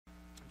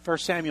1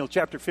 Samuel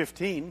chapter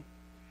 15,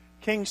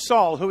 King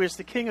Saul, who is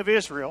the king of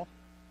Israel,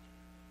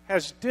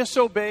 has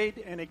disobeyed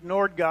and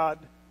ignored God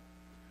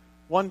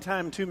one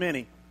time too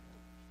many.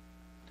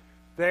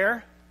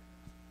 There,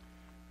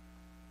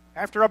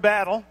 after a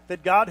battle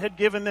that God had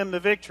given them the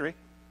victory,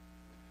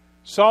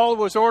 Saul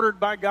was ordered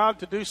by God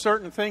to do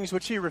certain things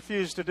which he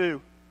refused to do.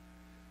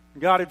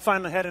 God had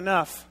finally had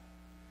enough.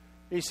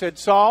 He said,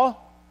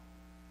 "Saul,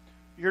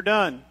 you're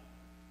done.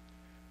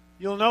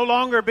 You'll no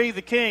longer be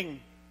the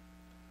king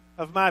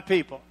of my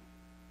people."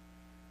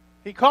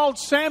 He called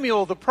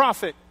Samuel the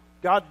prophet,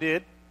 God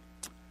did,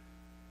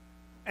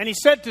 and he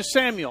said to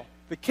Samuel,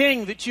 "The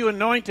king that you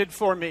anointed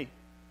for me,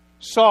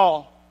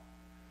 Saul,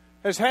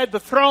 has had the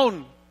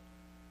throne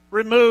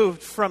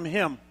removed from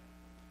him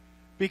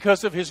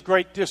because of his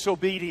great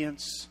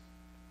disobedience.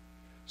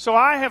 So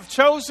I have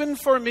chosen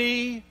for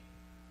me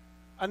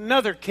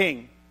another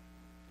king,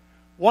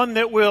 one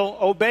that will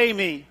obey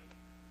me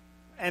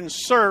and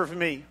serve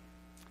me."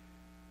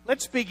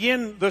 Let's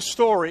begin the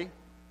story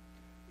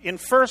in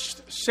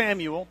 1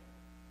 Samuel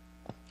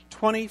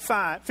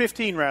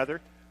 15,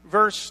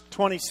 verse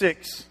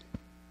 26.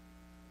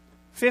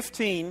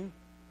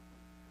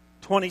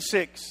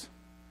 15:26.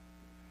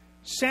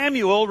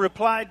 Samuel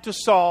replied to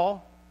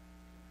Saul,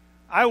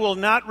 "I will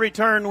not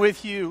return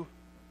with you,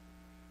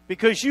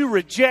 because you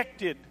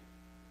rejected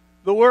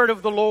the word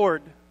of the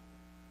Lord.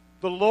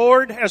 The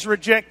Lord has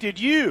rejected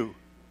you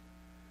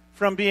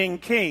from being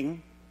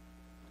king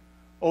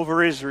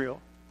over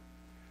Israel."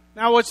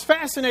 Now, what's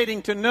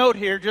fascinating to note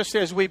here, just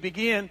as we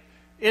begin,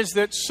 is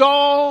that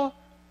Saul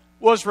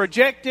was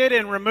rejected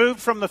and removed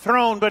from the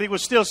throne, but he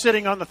was still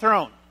sitting on the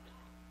throne.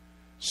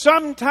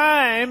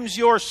 Sometimes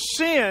your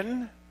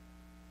sin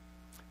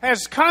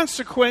has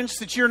consequence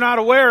that you're not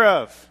aware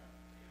of.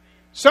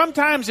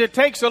 Sometimes it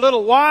takes a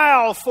little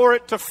while for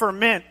it to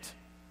ferment.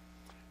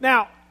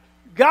 Now,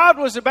 God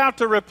was about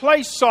to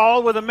replace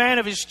Saul with a man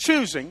of his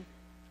choosing.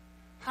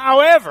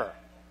 However,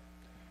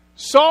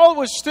 Saul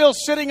was still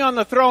sitting on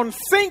the throne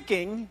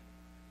thinking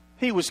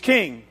he was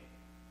king.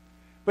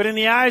 But in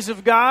the eyes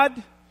of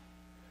God,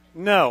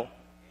 no.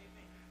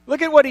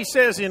 Look at what he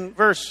says in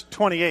verse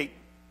 28.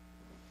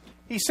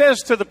 He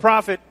says to the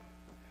prophet,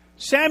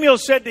 Samuel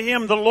said to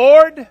him, "The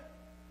Lord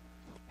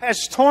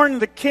has torn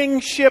the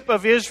kingship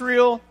of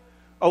Israel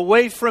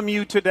away from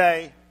you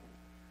today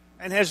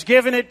and has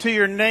given it to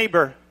your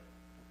neighbor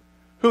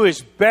who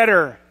is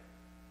better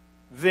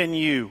than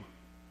you."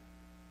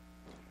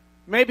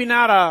 Maybe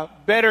not a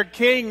better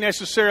king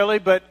necessarily,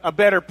 but a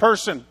better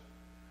person.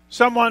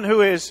 Someone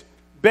who is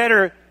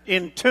better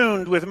in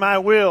tune with my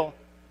will.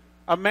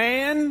 A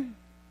man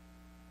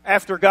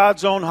after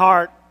God's own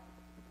heart.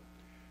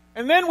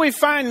 And then we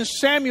find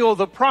Samuel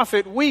the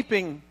prophet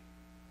weeping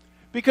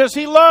because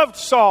he loved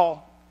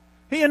Saul.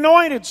 He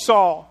anointed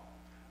Saul,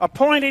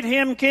 appointed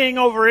him king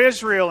over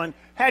Israel, and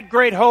had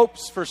great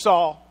hopes for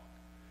Saul.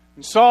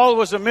 And Saul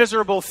was a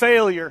miserable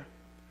failure.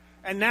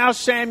 And now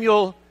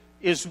Samuel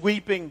is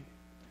weeping.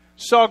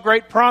 Saw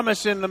great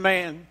promise in the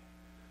man.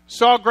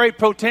 Saw great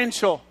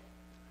potential.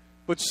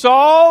 But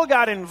Saul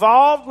got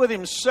involved with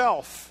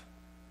himself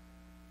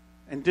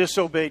and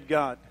disobeyed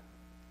God.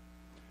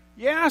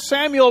 Yeah,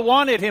 Samuel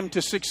wanted him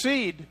to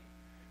succeed.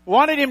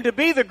 Wanted him to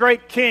be the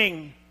great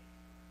king.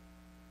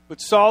 But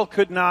Saul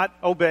could not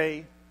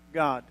obey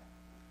God.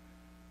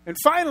 And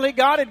finally,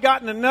 God had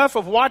gotten enough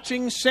of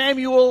watching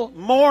Samuel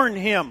mourn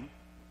him.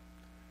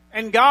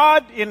 And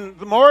God, in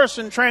the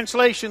Morrison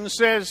translation,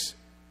 says,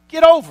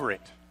 "Get over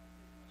it.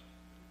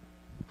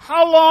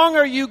 How long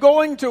are you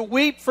going to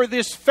weep for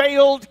this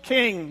failed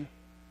king?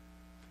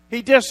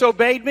 He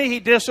disobeyed me. He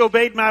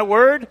disobeyed my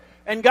word."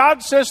 And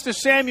God says to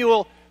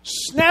Samuel,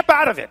 "Snap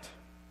out of it.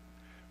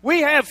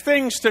 We have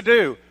things to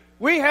do.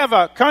 We have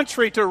a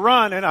country to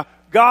run and a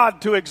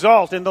God to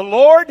exalt. And the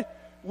Lord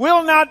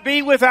will not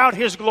be without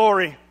his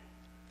glory.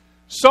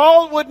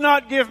 Saul would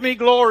not give me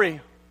glory.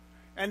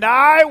 And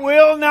I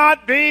will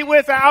not be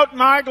without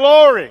my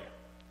glory."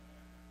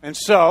 And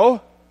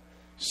so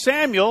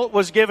Samuel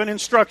was given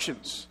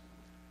instructions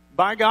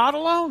by God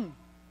alone.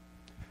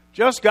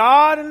 Just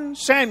God and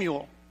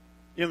Samuel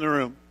in the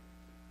room.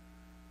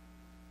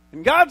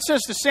 And God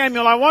says to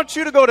Samuel, "I want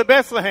you to go to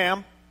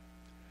Bethlehem,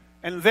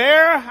 and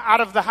there, out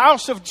of the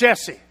house of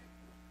Jesse,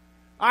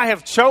 I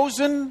have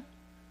chosen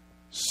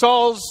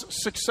Saul's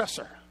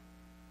successor."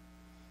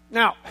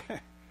 Now,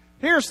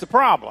 here's the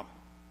problem.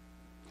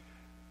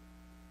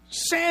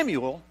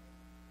 Samuel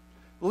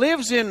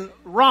lives in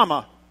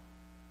Ramah.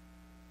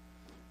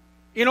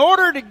 In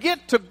order to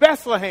get to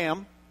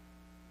Bethlehem,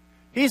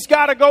 he's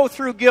got to go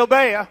through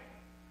Gibeah,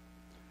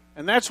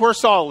 and that's where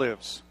Saul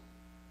lives.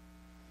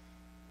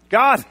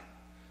 God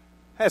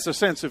has a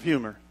sense of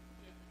humor.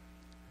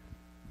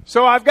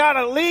 So I've got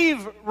to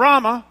leave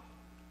Ramah,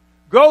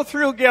 go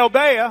through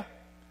Gibeah,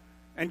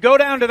 and go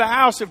down to the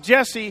house of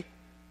Jesse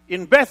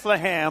in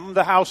Bethlehem,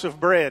 the house of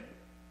bread.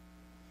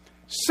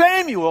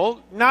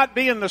 Samuel, not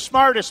being the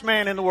smartest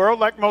man in the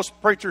world, like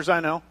most preachers I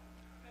know,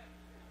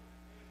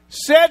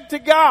 said to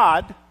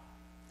God,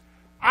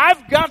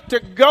 I've got to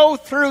go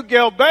through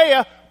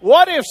Gibeah.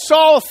 What if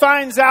Saul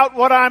finds out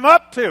what I'm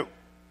up to?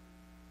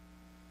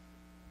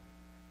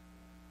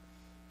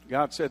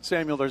 God said,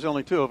 Samuel, there's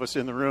only 2 of us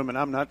in the room, and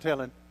I'm not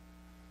telling.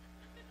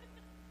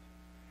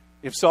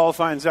 If Saul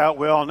finds out,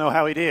 we all know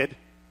how he did.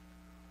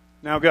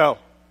 Now go.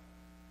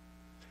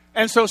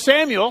 And so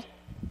Samuel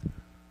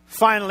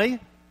finally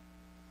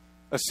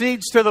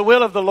accedes to the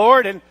will of the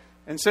Lord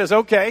and says,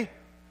 okay,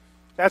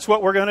 that's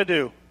what we're going to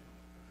do.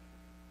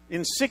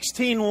 In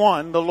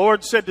 16:1, the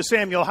Lord said to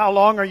Samuel, how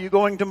long are you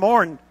going to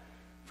mourn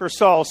for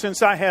Saul,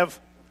 since I have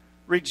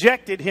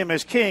rejected him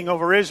as king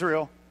over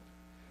Israel?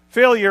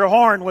 Fill your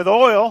horn with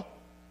oil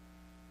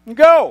and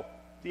go,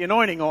 the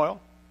anointing oil.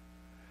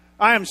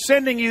 I am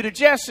sending you to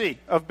Jesse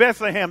of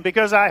Bethlehem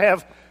because I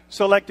have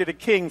selected a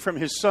king from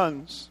his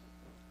sons.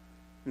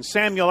 And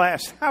Samuel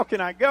asked, how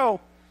can I go?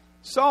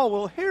 Saul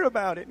will hear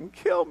about it and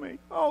kill me.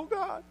 Oh,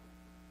 God.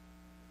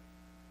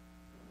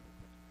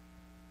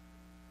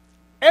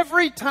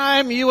 Every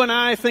time you and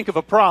I think of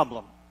a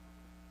problem,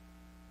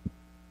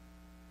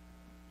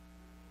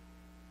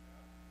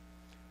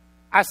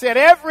 I said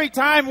every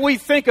time we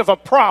think of a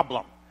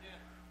problem,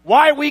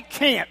 why we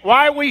can't,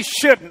 why we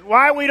shouldn't,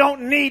 why we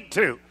don't need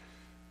to,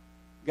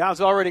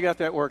 God's already got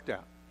that worked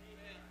out.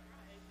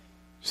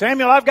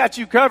 Samuel, I've got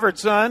you covered,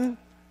 son.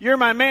 You're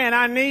my man.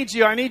 I need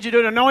you. I need you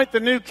to anoint the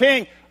new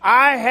king.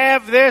 I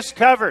have this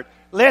covered.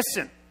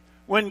 Listen,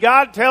 when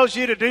God tells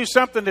you to do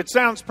something that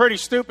sounds pretty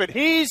stupid,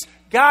 He's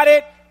got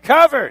it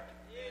covered.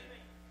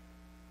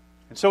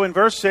 And so in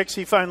verse 6,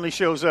 he finally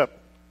shows up.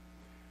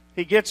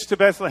 He gets to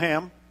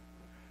Bethlehem,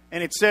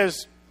 and it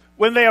says,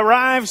 when they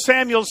arrived,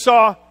 Samuel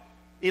saw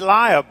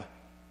Eliab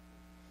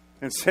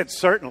and said,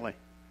 certainly,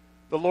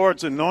 the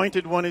Lord's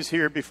anointed one is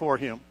here before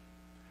him.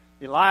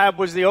 Eliab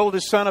was the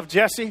oldest son of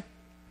Jesse.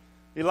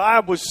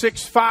 Eliab was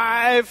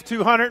 6'5",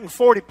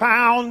 240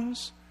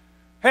 pounds.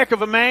 Heck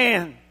of a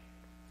man.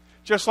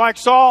 Just like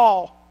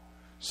Saul.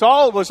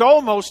 Saul was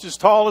almost as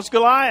tall as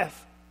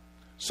Goliath.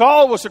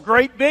 Saul was a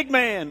great big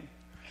man.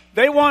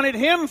 They wanted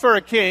him for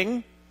a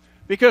king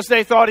because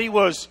they thought he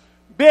was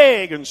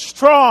big and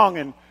strong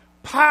and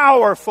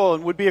powerful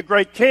and would be a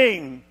great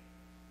king.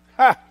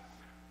 Ha.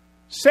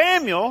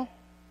 Samuel,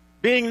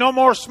 being no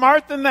more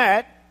smart than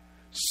that,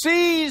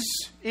 sees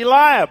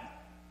Eliab.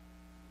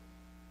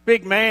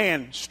 Big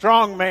man,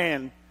 strong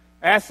man,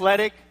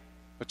 athletic,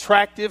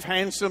 attractive,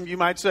 handsome, you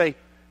might say,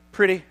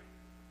 pretty.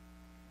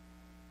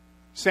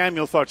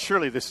 Samuel thought,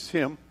 surely this is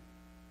him.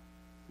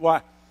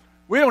 Why?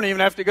 We don't even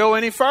have to go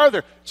any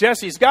further.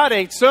 Jesse's got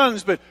 8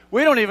 sons, but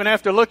we don't even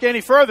have to look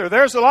any further.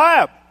 There's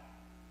Eliab.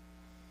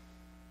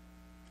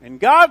 And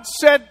God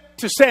said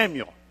to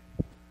Samuel,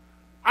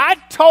 I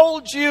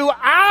told you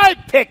I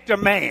picked a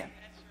man.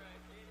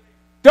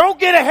 Don't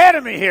get ahead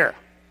of me here.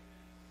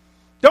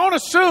 Don't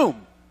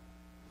assume.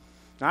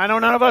 I know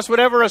none of us would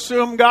ever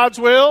assume God's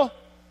will.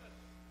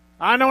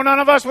 I know none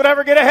of us would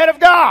ever get ahead of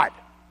God.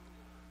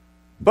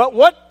 But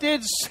what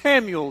did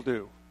Samuel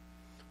do?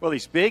 Well,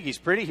 he's big, he's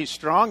pretty, he's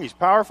strong, he's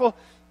powerful.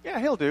 Yeah,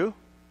 he'll do.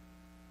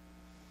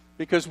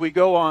 Because we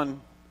go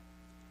on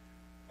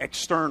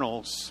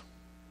externals.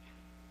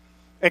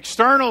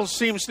 Externals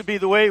seems to be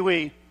the way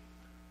we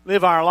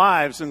live our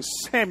lives. And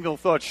Samuel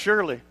thought,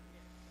 surely.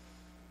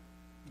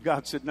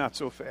 God said, not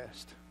so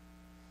fast.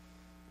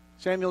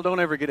 Samuel, don't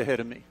ever get ahead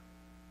of me.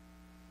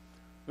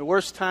 The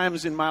worst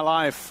times in my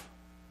life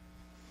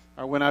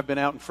are when I've been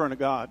out in front of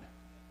God.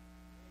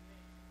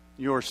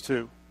 Yours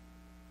too.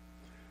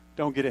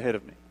 Don't get ahead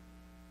of me.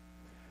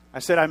 I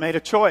said I made a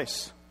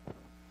choice.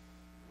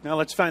 Now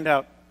let's find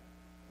out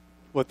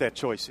what that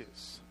choice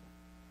is.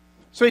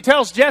 So he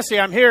tells Jesse,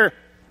 I'm here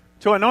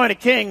to anoint a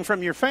king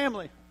from your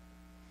family.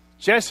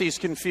 Jesse's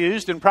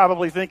confused and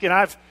probably thinking,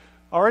 I've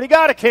already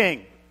got a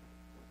king.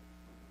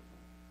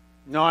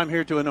 No, I'm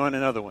here to anoint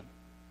another one.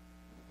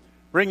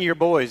 Bring your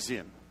boys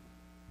in.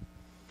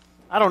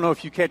 I don't know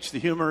if you catch the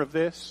humor of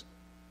this.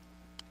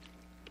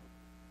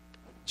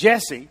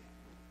 Jesse,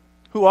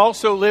 who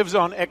also lives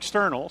on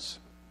externals,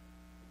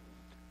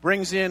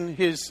 brings in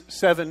his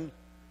 7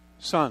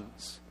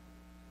 sons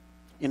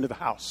into the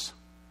house.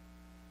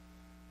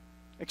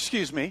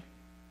 Excuse me.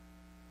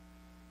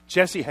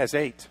 Jesse has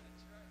 8.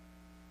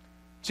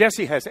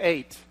 Jesse has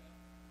 8.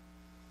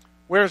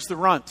 Where's the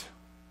runt?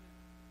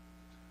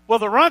 Well,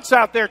 the runt's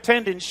out there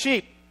tending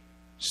sheep,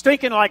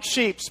 stinking like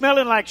sheep,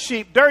 smelling like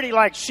sheep, dirty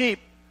like sheep.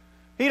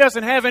 He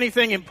doesn't have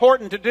anything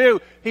important to do.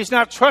 He's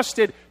not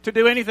trusted to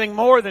do anything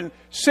more than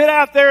sit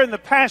out there in the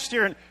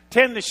pasture and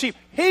tend the sheep.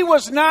 He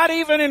was not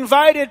even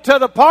invited to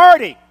the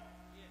party.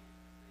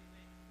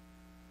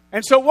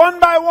 And so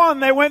one by one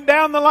they went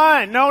down the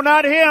line. No,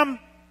 not him.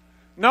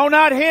 No,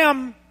 not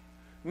him.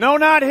 No,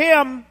 not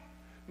him.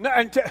 No,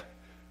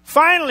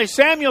 finally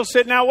Samuel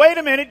said, now wait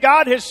a minute.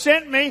 God has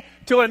sent me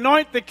to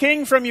anoint the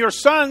king from your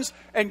sons,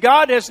 and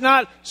God has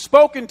not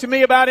spoken to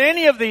me about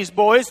any of these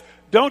boys.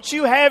 Don't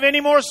you have any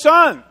more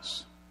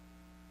sons?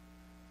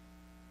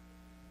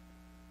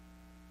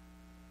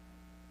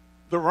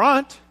 The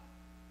runt.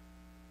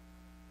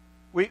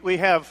 We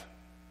have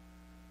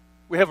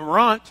a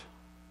runt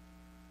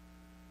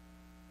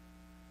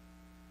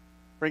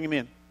Bring him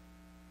in.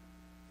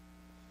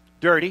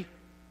 Dirty.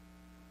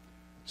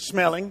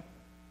 Smelling.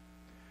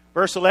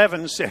 Verse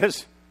 11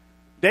 says,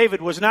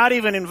 David was not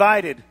even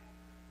invited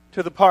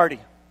to the party.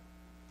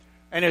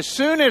 And as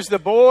soon as the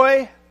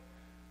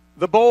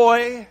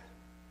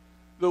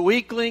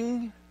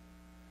weakling,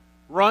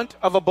 runt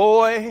of a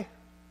boy,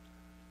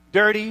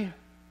 dirty,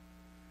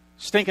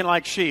 stinking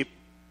like sheep,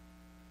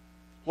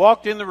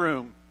 walked in the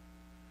room,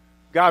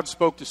 God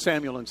spoke to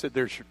Samuel and said,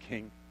 there's your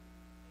king.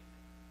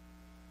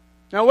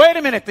 Now wait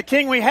a minute, the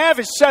king we have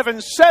is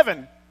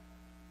 7'7".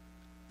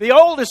 The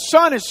oldest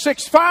son is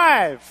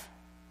 6'5".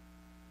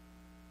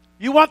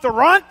 You want the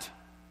runt?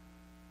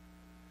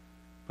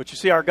 But you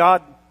see, our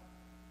God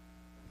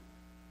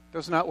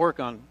does not work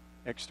on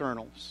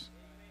externals.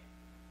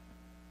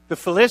 The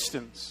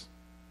Philistines,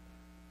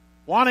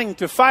 wanting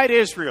to fight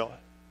Israel,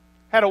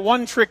 had a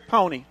one-trick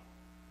pony,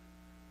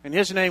 and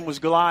his name was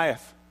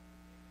Goliath.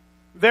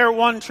 Their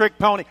one-trick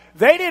pony.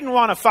 They didn't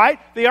want to fight.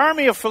 The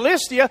army of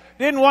Philistia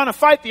didn't want to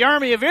fight the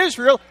army of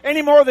Israel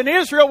any more than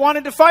Israel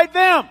wanted to fight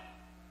them.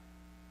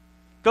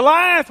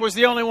 Goliath was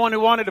the only one who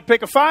wanted to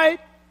pick a fight.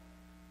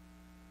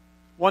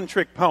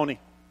 One-trick pony.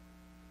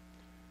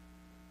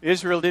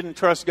 Israel didn't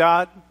trust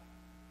God.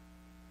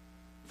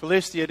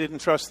 Philistia didn't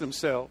trust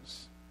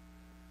themselves.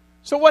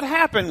 So what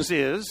happens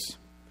is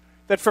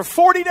that for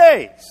 40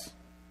 days,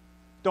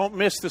 don't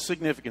miss the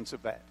significance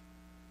of that.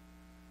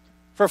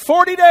 For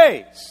 40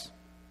 days,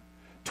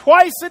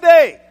 twice a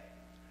day,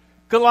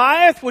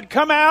 Goliath would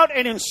come out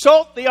and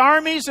insult the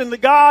armies and the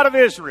God of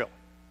Israel.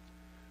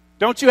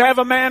 Don't you have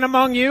a man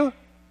among you?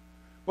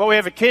 Well, we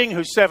have a king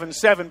who's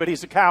 7'7", but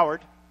he's a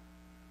coward.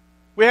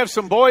 We have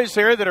some boys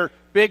here that are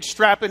big,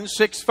 strapping,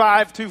 6'5",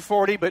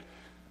 240, but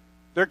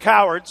they're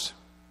cowards.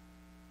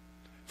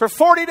 For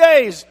 40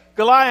 days,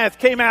 Goliath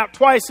came out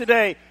twice a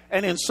day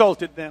and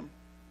insulted them.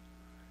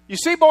 You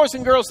see, boys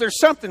and girls, there's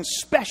something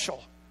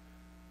special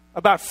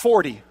about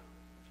 40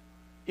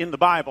 in the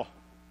Bible.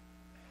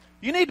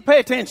 You need to pay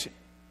attention.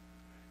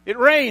 It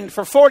rained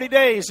for 40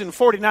 days and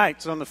 40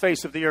 nights on the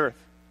face of the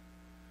earth.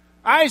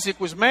 Isaac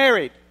was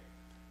married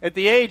at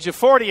the age of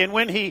 40, and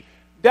when he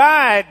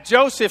died,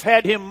 Joseph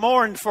had him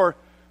mourned for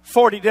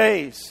 40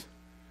 days.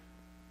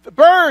 The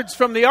birds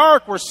from the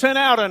ark were sent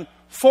out on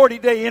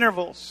 40-day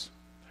intervals.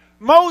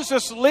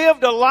 Moses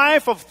lived a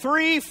life of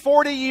 3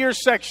 40-year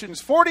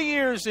sections, 40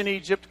 years in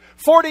Egypt,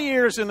 40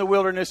 years in the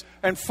wilderness,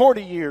 and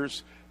 40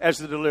 years as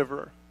the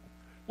deliverer.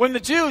 When the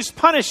Jews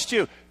punished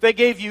you, they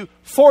gave you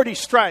 40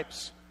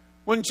 stripes.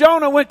 When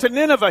Jonah went to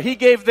Nineveh, he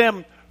gave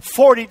them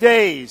 40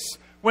 days.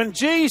 When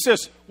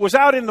Jesus was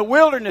out in the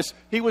wilderness,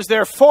 he was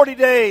there 40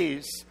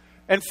 days.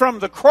 And from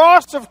the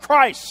cross of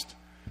Christ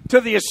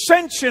to the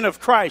ascension of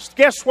Christ,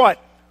 guess what?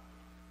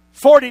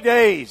 40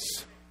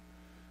 days.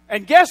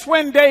 And guess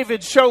when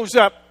David shows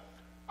up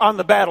on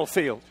the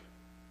battlefield?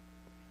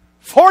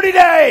 40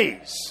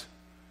 days.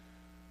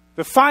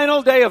 The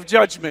final day of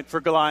judgment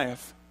for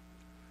Goliath.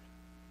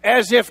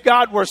 As if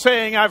God were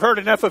saying, I've heard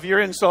enough of your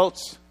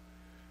insults.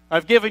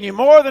 I've given you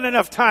more than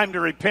enough time to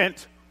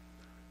repent.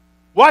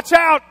 Watch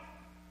out.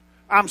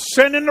 I'm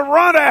sending the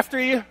runt after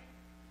you.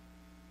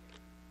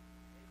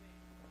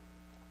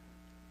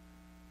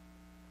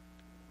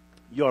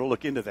 You ought to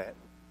look into that.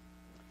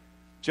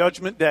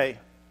 Judgment day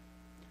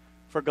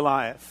for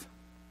Goliath.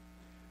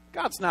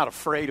 God's not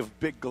afraid of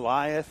big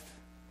Goliath.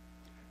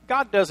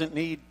 God doesn't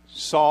need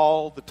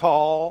Saul the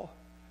tall.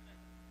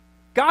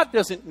 God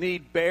doesn't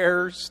need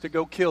bears to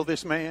go kill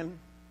this man.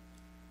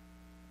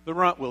 The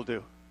runt will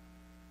do.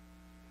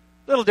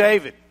 Little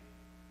David,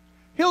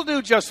 he'll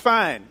do just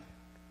fine.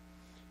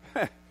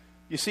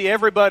 You see,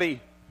 everybody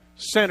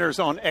centers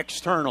on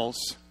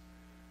externals.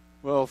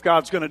 Well, if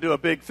God's going to do a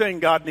big thing,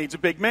 God needs a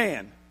big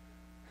man.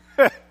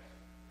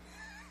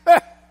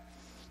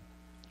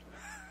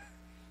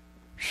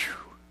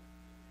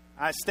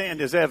 I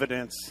stand as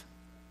evidence.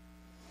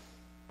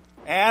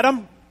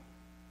 Adam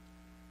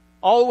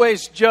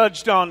always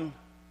judged on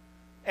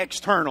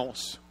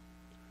externals.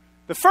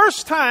 The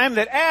first time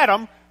that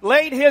Adam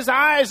laid his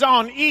eyes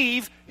on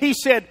Eve, he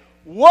said,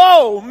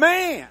 "Whoa,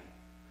 man,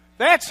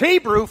 that's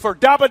Hebrew for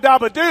dabba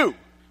dabba doo."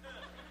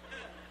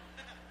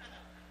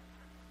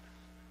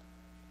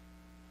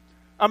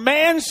 A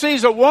man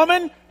sees a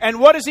woman, and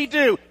what does he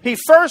do? He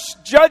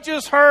first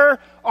judges her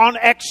on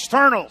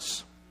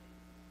externals.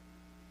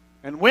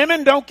 And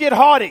women, don't get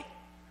haughty.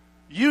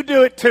 You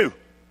do it too.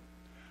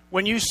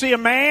 When you see a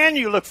man,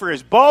 you look for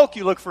his bulk,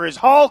 you look for his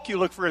hulk, you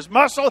look for his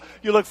muscle,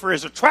 you look for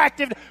his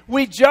attractiveness.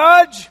 We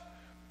judge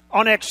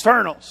on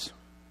externals.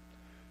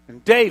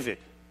 And David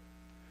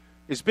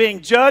is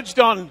being judged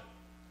on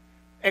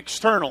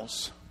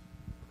externals.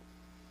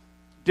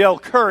 Del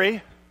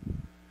Curry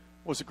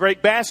was a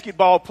great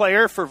basketball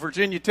player for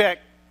Virginia Tech.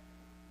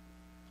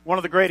 One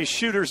of the greatest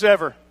shooters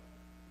ever.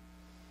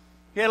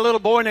 He had a little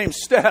boy named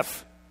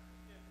Steph.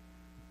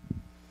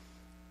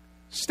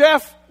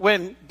 Steph,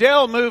 when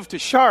Del moved to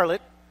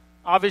Charlotte,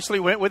 obviously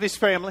went with his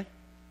family.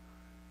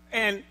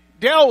 And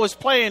Del was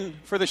playing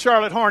for the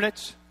Charlotte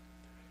Hornets.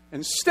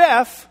 And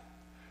Steph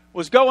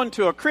was going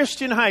to a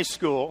Christian high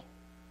school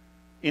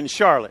in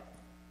Charlotte.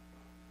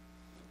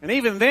 And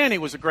even then, he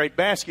was a great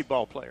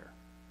basketball player.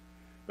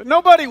 But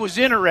nobody was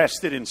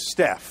interested in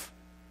Steph.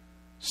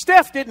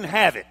 Steph didn't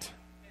have it.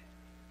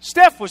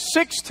 Steph was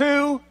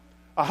 6'2",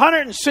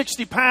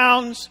 160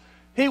 pounds.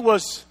 He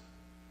was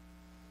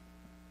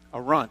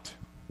a runt.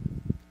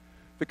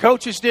 The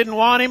coaches didn't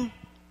want him.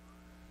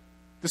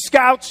 The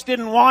scouts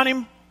didn't want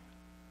him.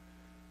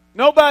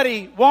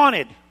 Nobody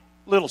wanted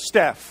little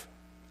Steph.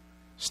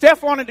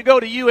 Steph wanted to go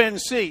to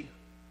UNC.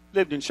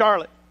 Lived in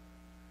Charlotte.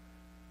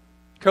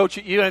 Coach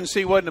at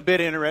UNC wasn't a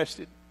bit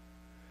interested.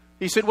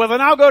 He said, well,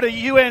 then I'll go to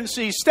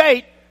UNC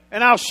State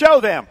and I'll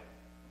show them.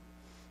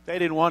 They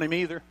didn't want him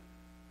either.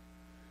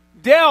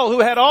 Dell, who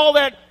had all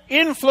that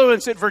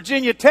influence at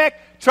Virginia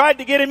Tech, tried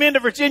to get him into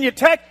Virginia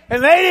Tech,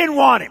 and they didn't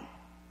want him.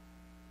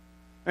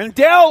 And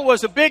Dell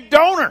was a big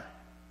donor.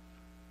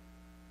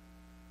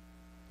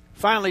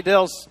 Finally,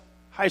 Dell's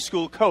high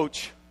school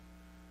coach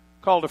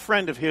called a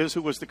friend of his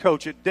who was the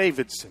coach at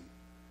Davidson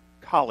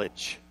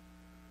College.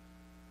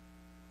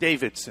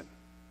 Davidson.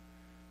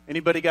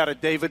 Anybody got a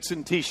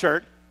Davidson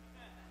t-shirt?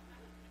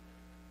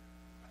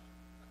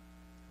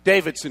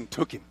 Davidson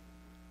took him.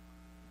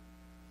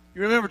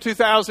 You remember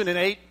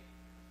 2008?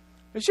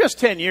 It's just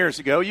 10 years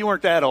ago. You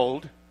weren't that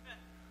old.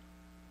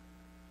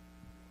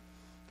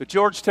 The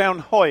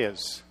Georgetown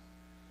Hoyas,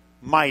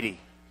 mighty,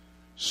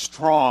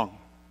 strong,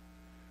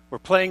 were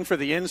playing for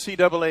the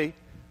NCAA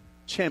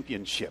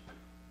championship.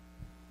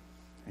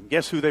 And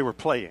guess who they were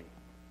playing?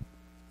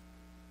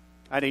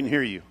 I didn't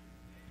hear you.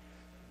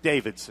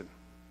 Davidson.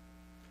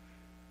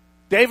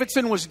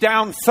 Davidson was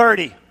down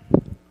 30.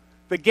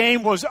 The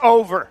game was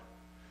over.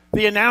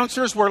 The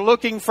announcers were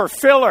looking for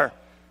filler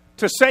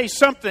to say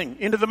something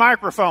into the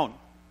microphone.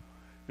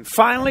 And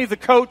finally, the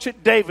coach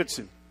at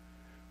Davidson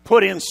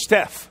put in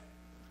Steph.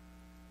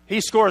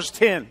 He scores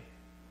 10.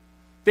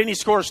 Then he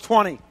scores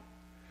 20.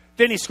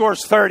 Then he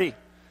scores 30.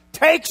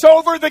 Takes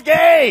over the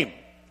game.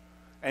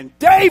 And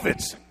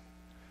David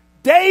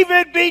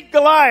beat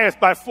Goliath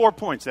by 4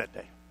 points that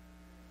day.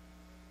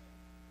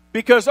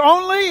 Because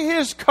only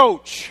his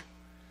coach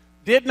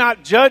did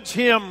not judge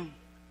him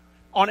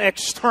on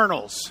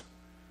externals,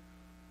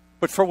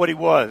 but for what he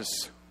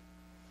was.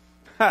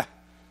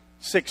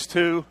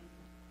 6'2",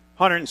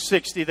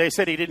 160. They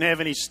said he didn't have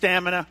any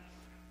stamina.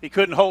 He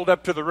couldn't hold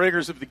up to the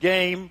rigors of the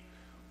game.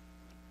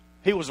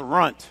 He was a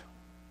runt.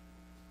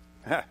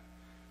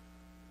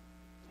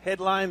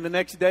 Headline the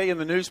next day in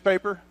the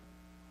newspaper,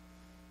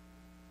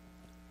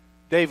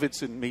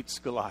 Davidson meets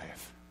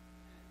Goliath.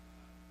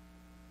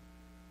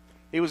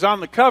 He was on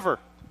the cover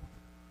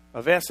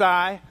of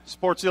SI,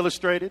 Sports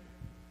Illustrated.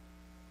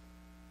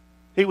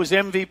 He was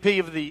MVP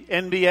of the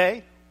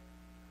NBA.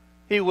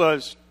 He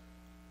was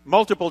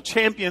multiple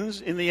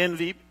champions in the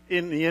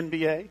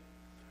NBA.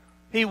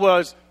 He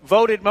was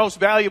voted most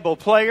valuable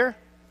player.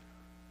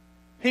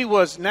 He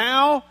was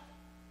now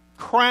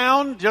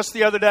crowned just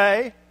the other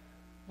day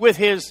with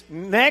his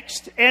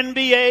next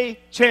NBA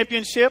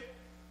championship.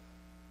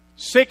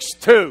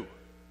 6'2",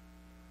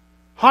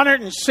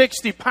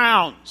 160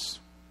 pounds.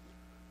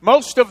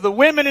 Most of the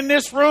women in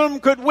this room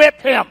could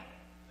whip him.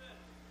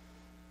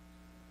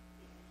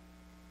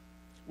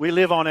 We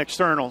live on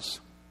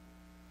externals.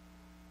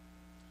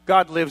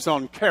 God lives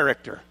on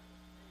character.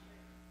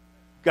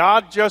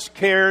 God just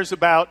cares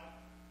about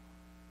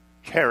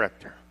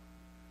character.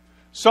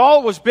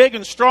 Saul was big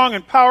and strong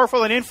and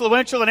powerful and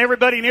influential, and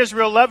everybody in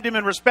Israel loved him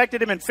and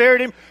respected him and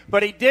feared him,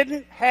 but he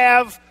didn't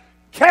have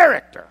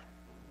character.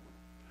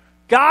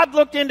 God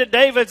looked into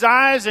David's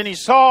eyes and he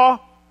saw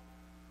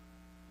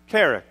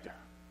character.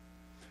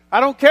 I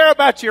don't care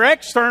about your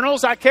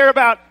externals. I care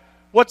about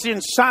what's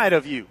inside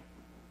of you.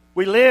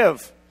 We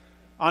live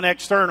on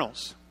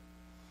externals.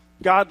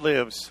 God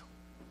lives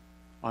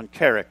on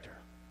character.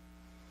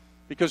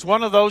 Because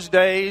one of those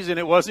days, and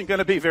it wasn't going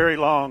to be very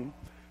long,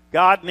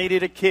 God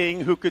needed a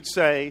king who could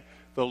say,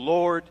 "The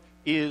Lord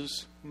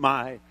is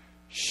my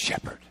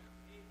shepherd."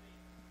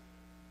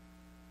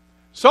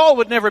 Saul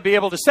would never be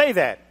able to say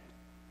that.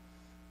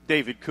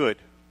 David could.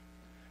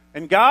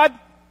 And God,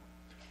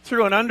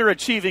 through an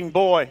underachieving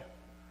boy,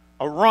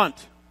 a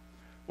runt,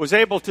 was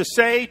able to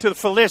say to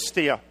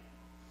Philistia,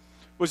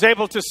 was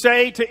able to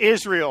say to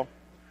Israel,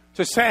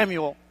 to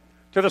Samuel,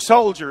 to the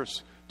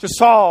soldiers, to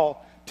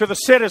Saul, to the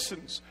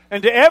citizens,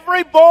 and to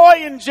every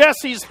boy in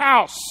Jesse's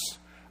house,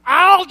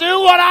 "I'll do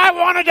what I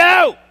want to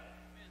do."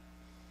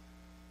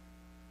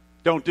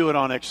 Don't do it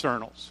on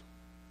externals.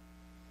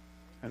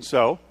 And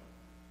so,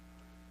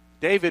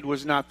 David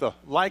was not the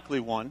likely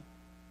one,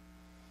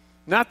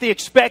 not the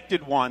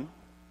expected one.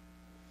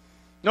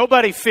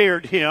 Nobody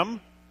feared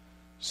him,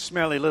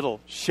 smelly little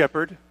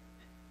shepherd.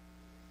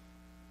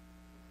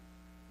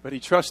 But he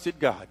trusted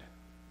God.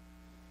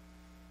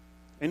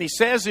 And he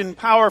says in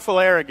powerful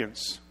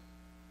arrogance,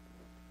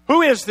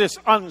 "Who is this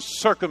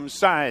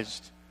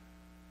uncircumcised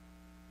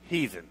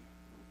heathen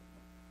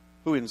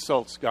who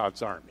insults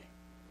God's army?"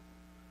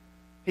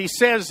 He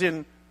says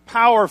in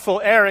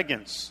powerful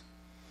arrogance,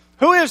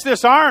 "Who is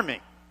this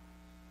army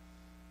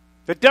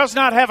that does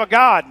not have a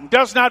God and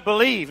does not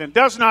believe and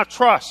does not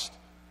trust?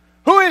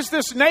 Who is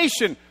this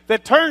nation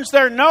that turns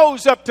their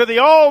nose up to the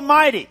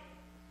Almighty.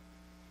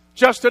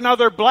 Just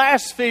another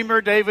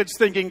blasphemer, David's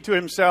thinking to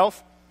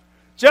himself.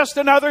 Just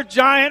another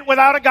giant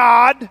without a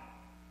God.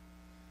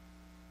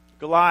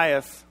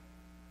 Goliath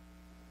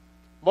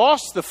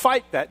lost the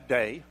fight that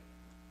day,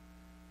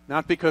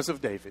 not because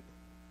of David.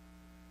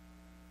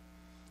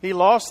 He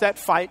lost that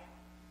fight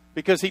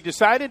because he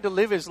decided to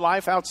live his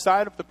life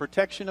outside of the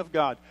protection of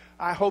God.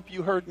 I hope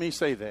you heard me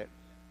say that.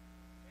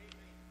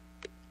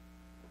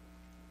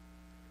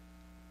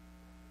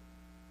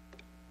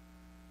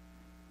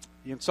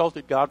 He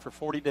insulted God for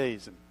 40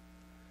 days and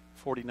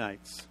 40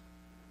 nights.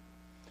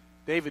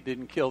 David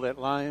didn't kill that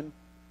lion.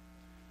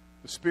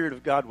 The Spirit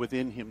of God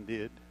within him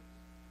did.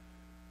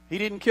 He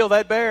didn't kill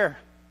that bear.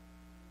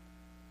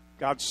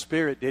 God's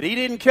Spirit did. He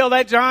didn't kill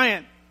that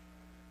giant.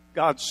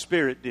 God's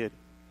Spirit did.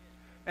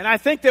 And I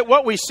think that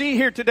what we see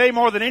here today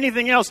more than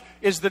anything else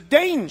is the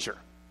danger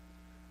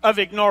of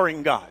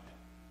ignoring God.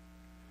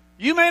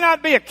 You may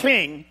not be a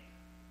king,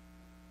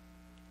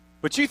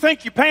 but you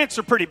think your pants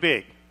are pretty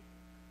big.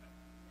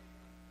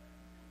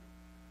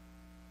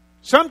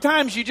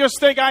 Sometimes you just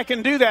think, I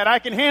can do that. I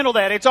can handle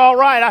that. It's all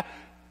right.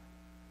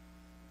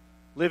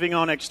 Living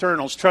on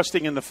externals,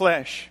 trusting in the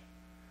flesh.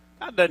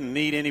 God doesn't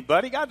need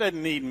anybody. God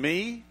doesn't need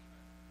me.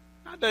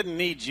 God doesn't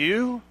need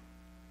you.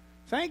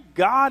 Thank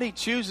God He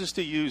chooses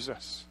to use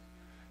us.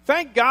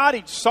 Thank God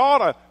He saw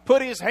to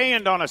put His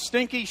hand on a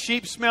stinky,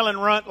 sheep-smelling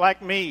runt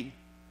like me.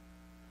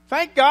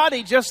 Thank God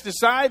He just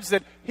decides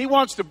that He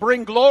wants to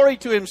bring glory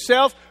to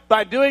Himself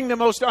by doing the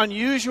most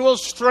unusual,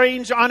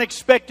 strange,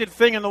 unexpected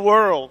thing in the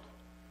world.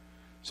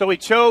 So He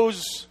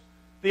chose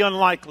the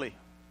unlikely.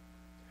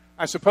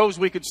 I suppose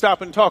we could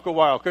stop and talk a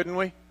while, couldn't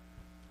we?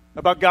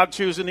 About God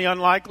choosing the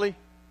unlikely?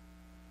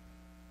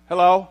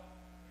 Hello?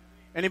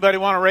 Anybody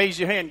want to raise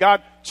your hand?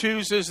 God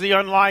chooses the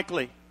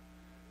unlikely.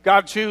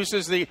 God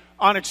chooses the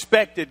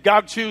unexpected.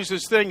 God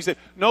chooses things that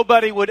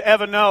nobody would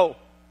ever know.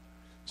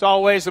 It's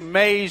always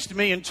amazed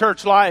me in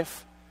church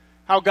life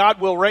how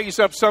God will raise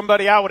up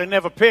somebody I would have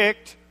never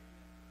picked.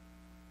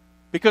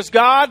 Because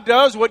God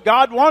does what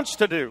God wants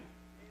to do.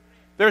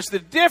 There's the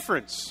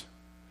difference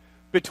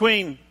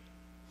between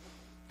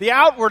the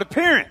outward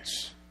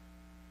appearance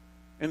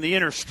and the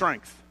inner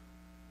strength.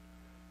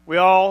 We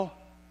all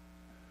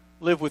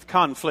live with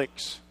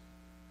conflicts.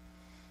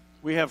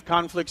 We have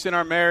conflicts in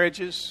our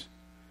marriages,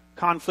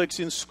 conflicts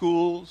in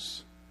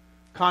schools,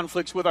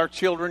 conflicts with our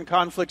children,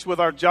 conflicts with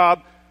our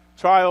job,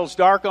 trials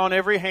dark on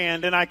every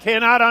hand, and I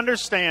cannot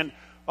understand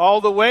all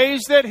the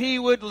ways that He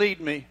would lead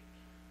me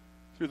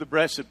through the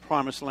blessed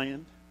promised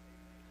land.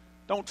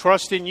 Don't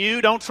trust in you.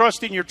 Don't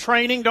trust in your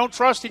training. Don't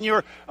trust in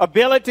your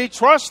ability.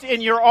 Trust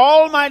in your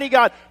Almighty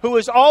God, who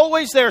is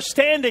always there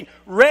standing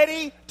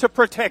ready to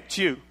protect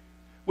you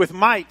with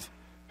might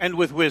and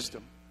with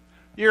wisdom.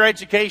 Your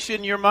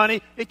education, your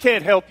money, it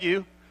can't help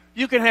you.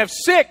 You can have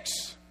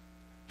 6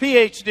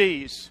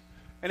 PhDs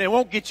and it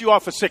won't get you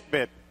off a sick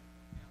bed.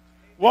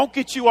 Won't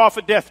get you off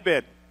a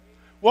deathbed.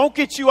 Won't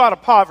get you out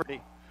of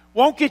poverty.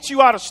 Won't get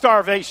you out of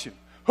starvation.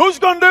 Who's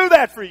going to do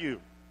that for you?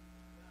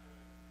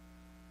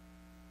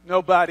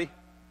 Nobody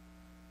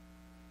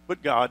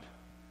but God.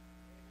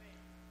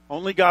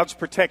 Only God's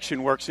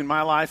protection works in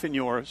my life and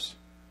yours.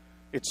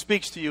 It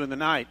speaks to you in the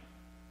night.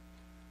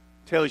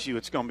 Tells you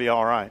it's going to be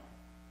all right.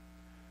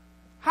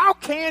 How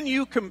can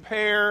you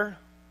compare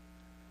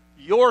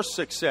your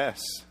success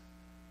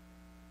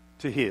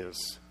to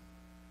His?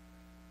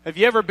 Have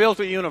you ever built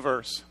a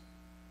universe?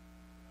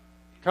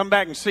 Come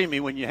back and see me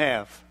when you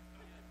have.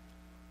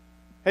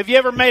 Have you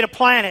ever made a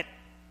planet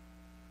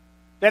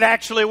that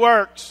actually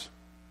works?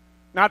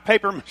 Not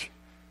paper mache.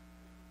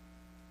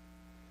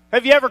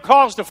 Have you ever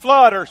caused a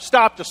flood or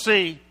stopped a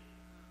sea?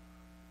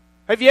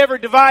 Have you ever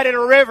divided a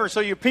river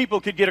so your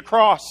people could get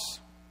across?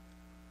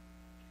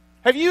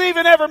 Have you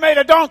even ever made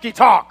a donkey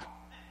talk?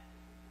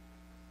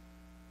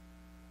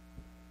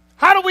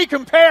 How do we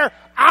compare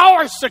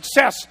our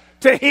success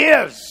to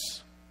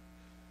His?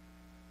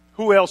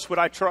 Who else would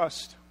I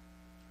trust?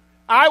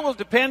 I will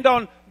depend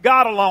on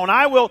God alone.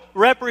 I will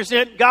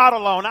represent God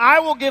alone. I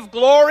will give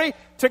glory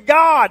to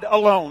God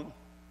alone.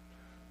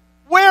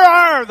 Where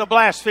are the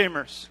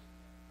blasphemers?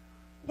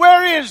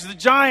 Where is the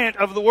giant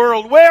of the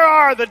world? Where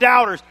are the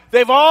doubters?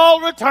 They've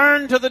all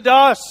returned to the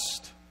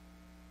dust.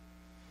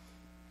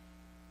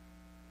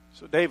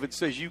 So David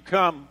says, you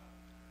come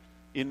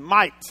in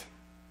might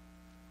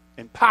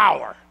and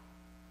power.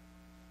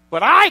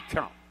 But I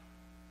come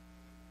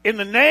in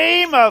the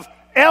name of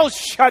El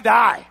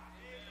Shaddai.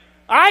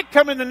 I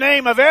come in the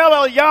name of El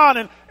Elyon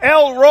and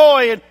El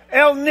Roy and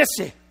El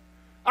Nissi.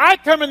 I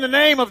come in the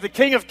name of the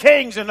King of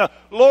Kings and the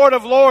Lord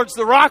of Lords,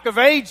 the Rock of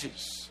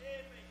Ages.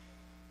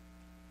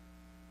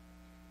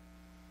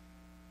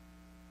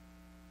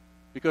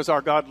 Because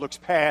our God looks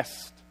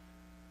past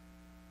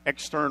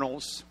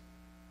externals.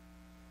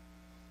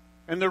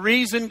 And the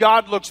reason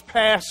God looks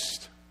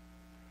past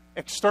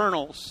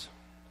externals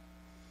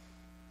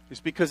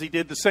is because He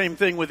did the same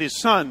thing with His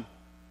Son.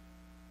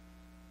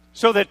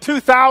 So that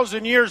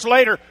 2,000 years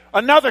later,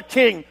 another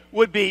king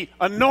would be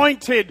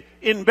anointed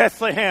in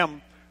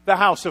Bethlehem, the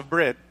house of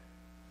bread.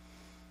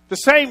 The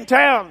same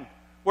town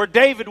where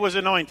David was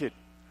anointed.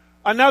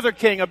 Another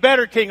king, a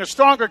better king, a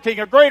stronger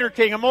king, a greater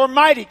king, a more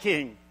mighty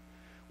king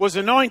was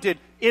anointed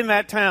in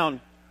that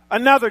town.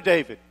 Another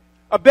David,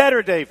 a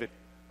better David,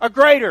 a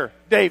greater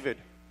David.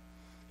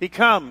 He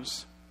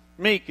comes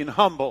meek and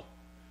humble.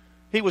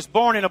 He was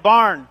born in a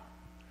barn.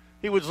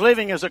 He was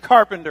living as a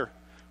carpenter,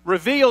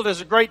 revealed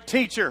as a great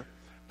teacher,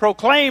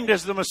 proclaimed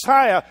as the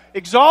Messiah,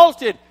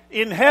 exalted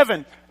in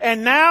heaven.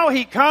 And now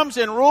he comes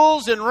and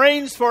rules and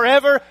reigns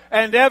forever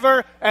and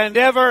ever and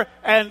ever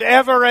and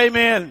ever.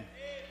 Amen.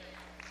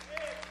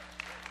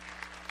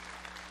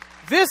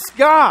 This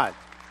God,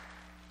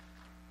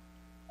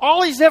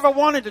 all He's ever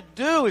wanted to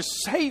do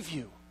is save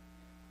you,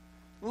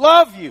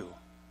 love you,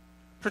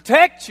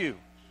 protect you,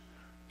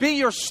 be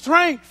your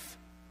strength.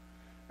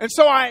 And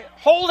so I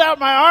hold out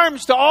my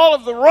arms to all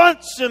of the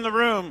runts in the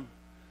room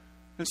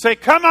and say,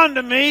 come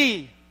unto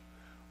me,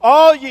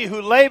 all ye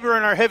who labor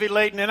and are heavy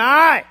laden, and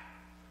I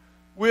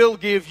will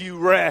give you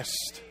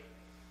rest.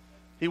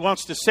 He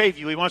wants to save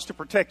you. He wants to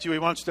protect you. He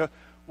wants to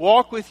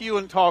walk with you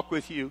and talk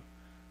with you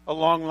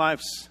along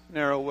life's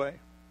narrow way.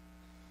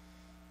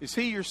 Is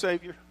He your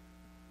Savior?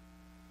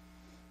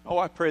 Oh,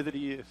 I pray that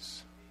He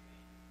is.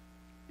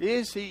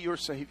 Is He your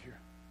Savior?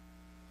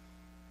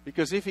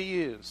 Because if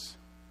He is,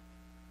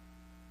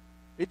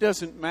 it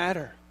doesn't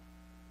matter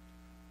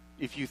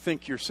if you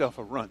think yourself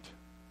a runt.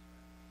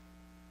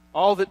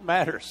 All that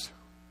matters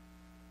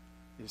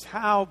is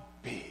how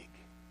big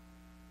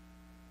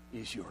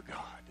is your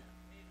God.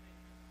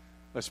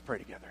 Let's pray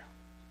together.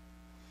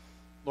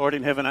 Lord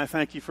in heaven, I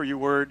thank you for your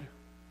word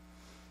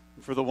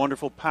and for the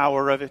wonderful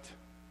power of it.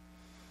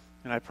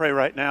 And I pray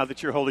right now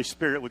that your Holy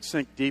Spirit would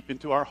sink deep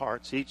into our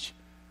hearts, each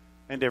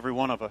and every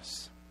one of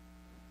us.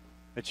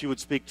 That you would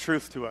speak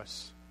truth to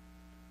us.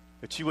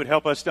 That you would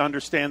help us to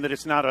understand that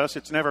it's not us,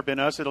 it's never been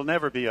us, it'll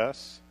never be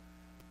us.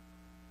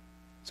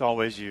 It's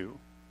always you.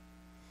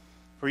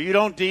 For you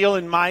don't deal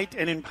in might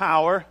and in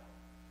power,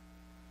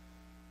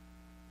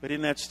 but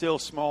in that still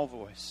small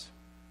voice.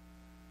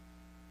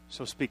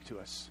 So speak to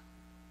us.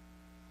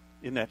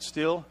 In that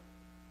still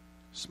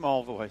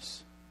small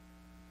voice.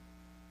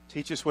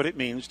 Teach us what it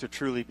means to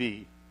truly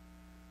be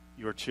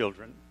your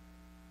children.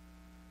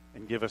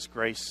 And give us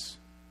grace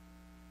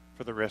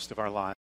for the rest of our lives.